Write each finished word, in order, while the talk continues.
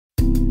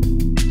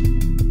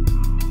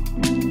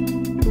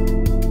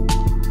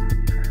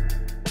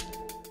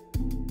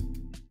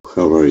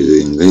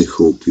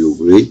hope you're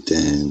great,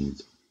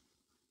 and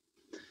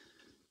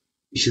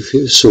if you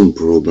have some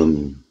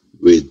problems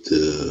with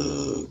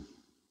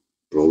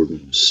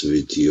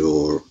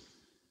your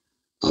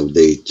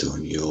update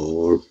on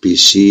your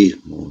PC,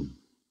 on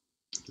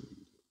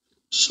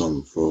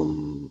some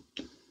from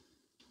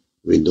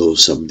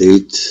Windows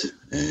update,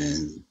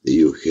 and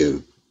you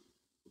have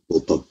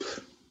pop-up,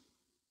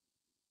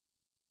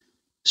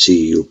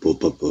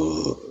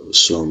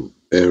 some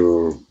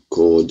error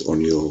code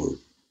on your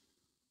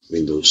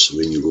Windows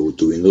when you go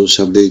to Windows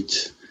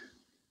update.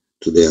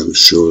 Today I will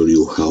show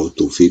you how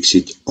to fix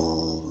it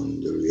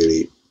on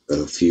really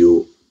a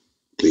few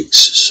clicks.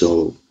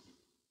 So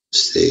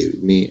stay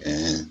with me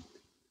and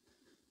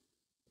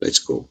let's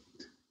go.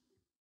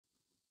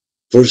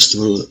 First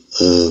of all,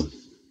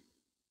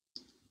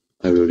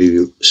 I will leave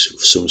you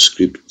some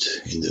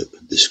script in the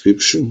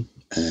description,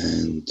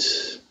 and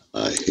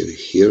I have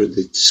here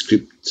the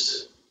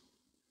script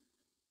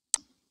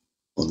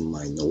on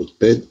my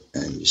notepad,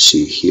 and you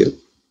see here.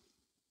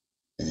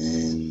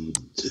 And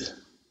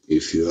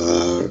if you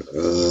are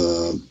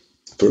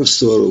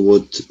first of all,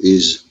 what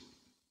is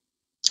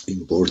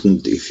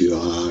important, if you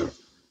are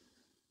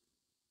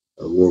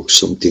work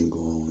something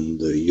on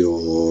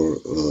your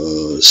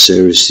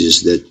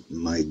services that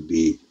might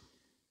be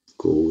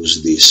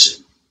cause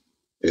this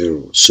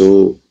error,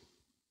 so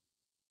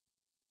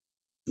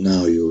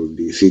now you will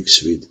be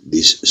fixed with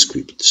this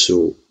script.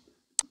 So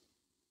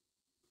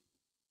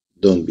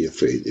don't be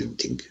afraid of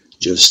anything,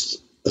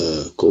 just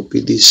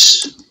copy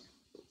this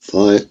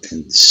file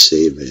and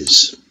save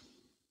as,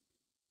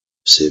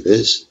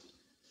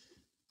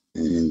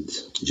 and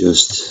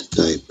just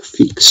type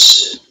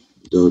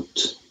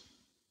fix.bat,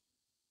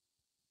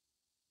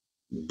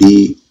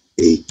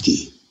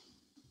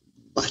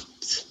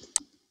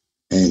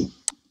 and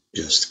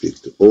just click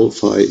to all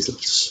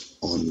files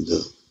on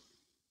the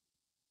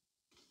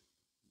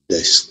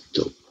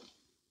desktop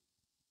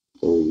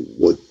or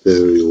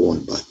whatever you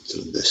want, but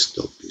on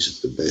desktop is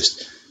the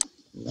best.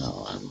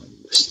 Now I'm on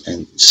this,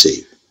 and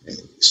save, and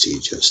see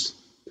just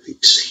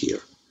fix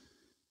here,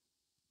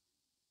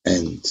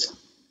 and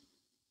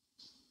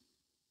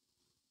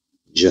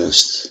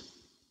just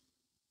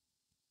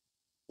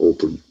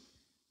open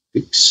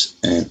fix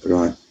and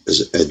run as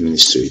an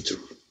administrator,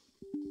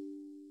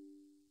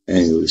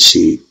 and you will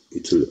see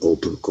it will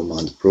open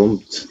command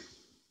prompt,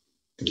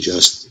 and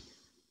just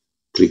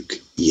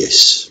click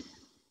yes,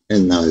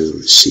 and now you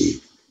will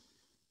see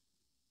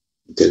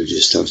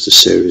intelligent after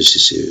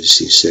services. You will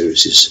see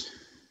services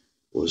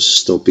was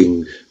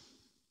stopping,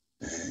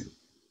 and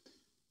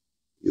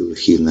you will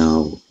hear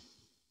now,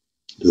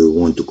 do you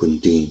want to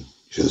continue?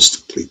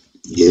 Just click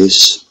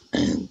yes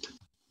and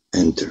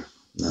enter.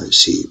 Now you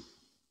see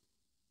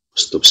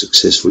stop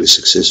successfully.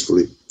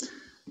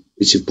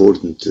 It's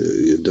important,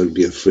 you don't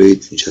be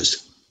afraid,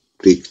 just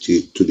click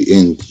to the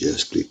end,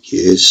 just click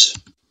yes.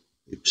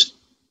 Oops.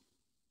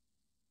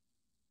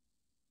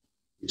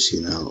 You see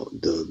now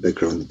the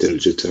background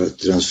intelligent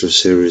transfer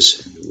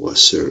service and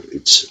wuauserv,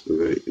 it's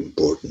very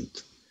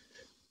important,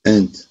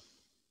 and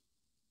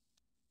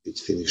it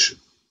finished.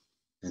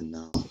 And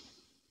now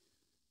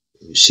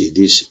you see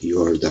this,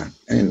 you are done,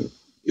 and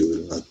you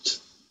will not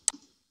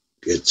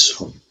get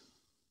some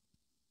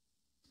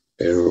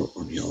error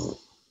on your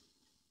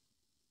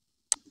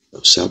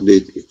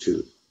update. It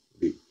will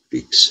be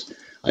fixed.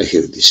 I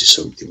have this is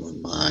something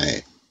on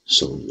my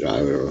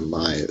driver on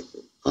my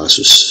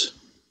Asus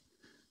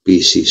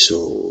PC,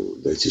 so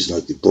that is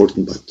not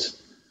important, but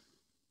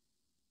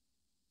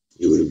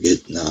you will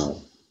get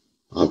now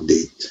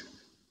update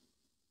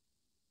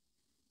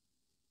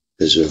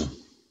as well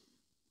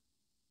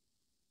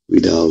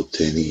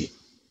without any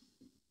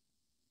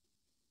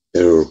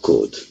error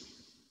code.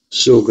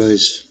 So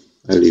guys,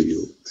 I leave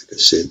you, like I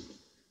said,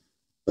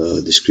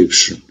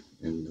 description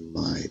in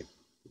my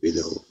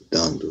video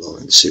down below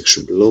in the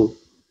section below.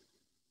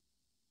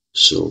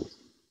 So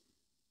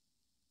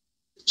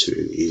it's a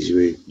really easy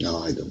way.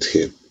 Now I don't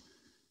have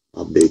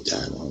update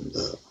time on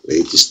the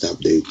latest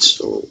update,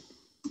 so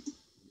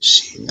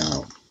see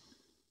now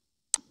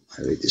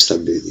my latest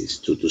update is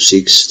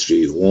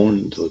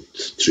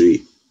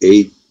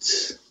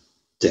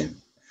 226.31.3810,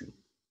 and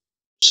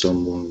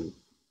someone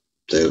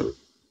tell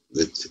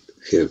that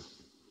have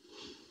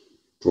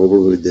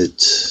probably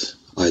that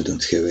I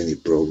don't have any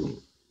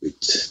problem with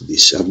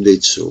this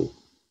update, so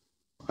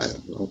I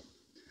don't know,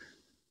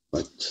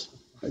 but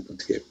I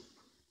don't have.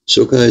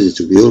 So guys, it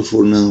will be all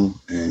for now,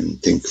 and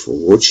thank you for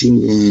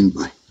watching, and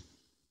bye.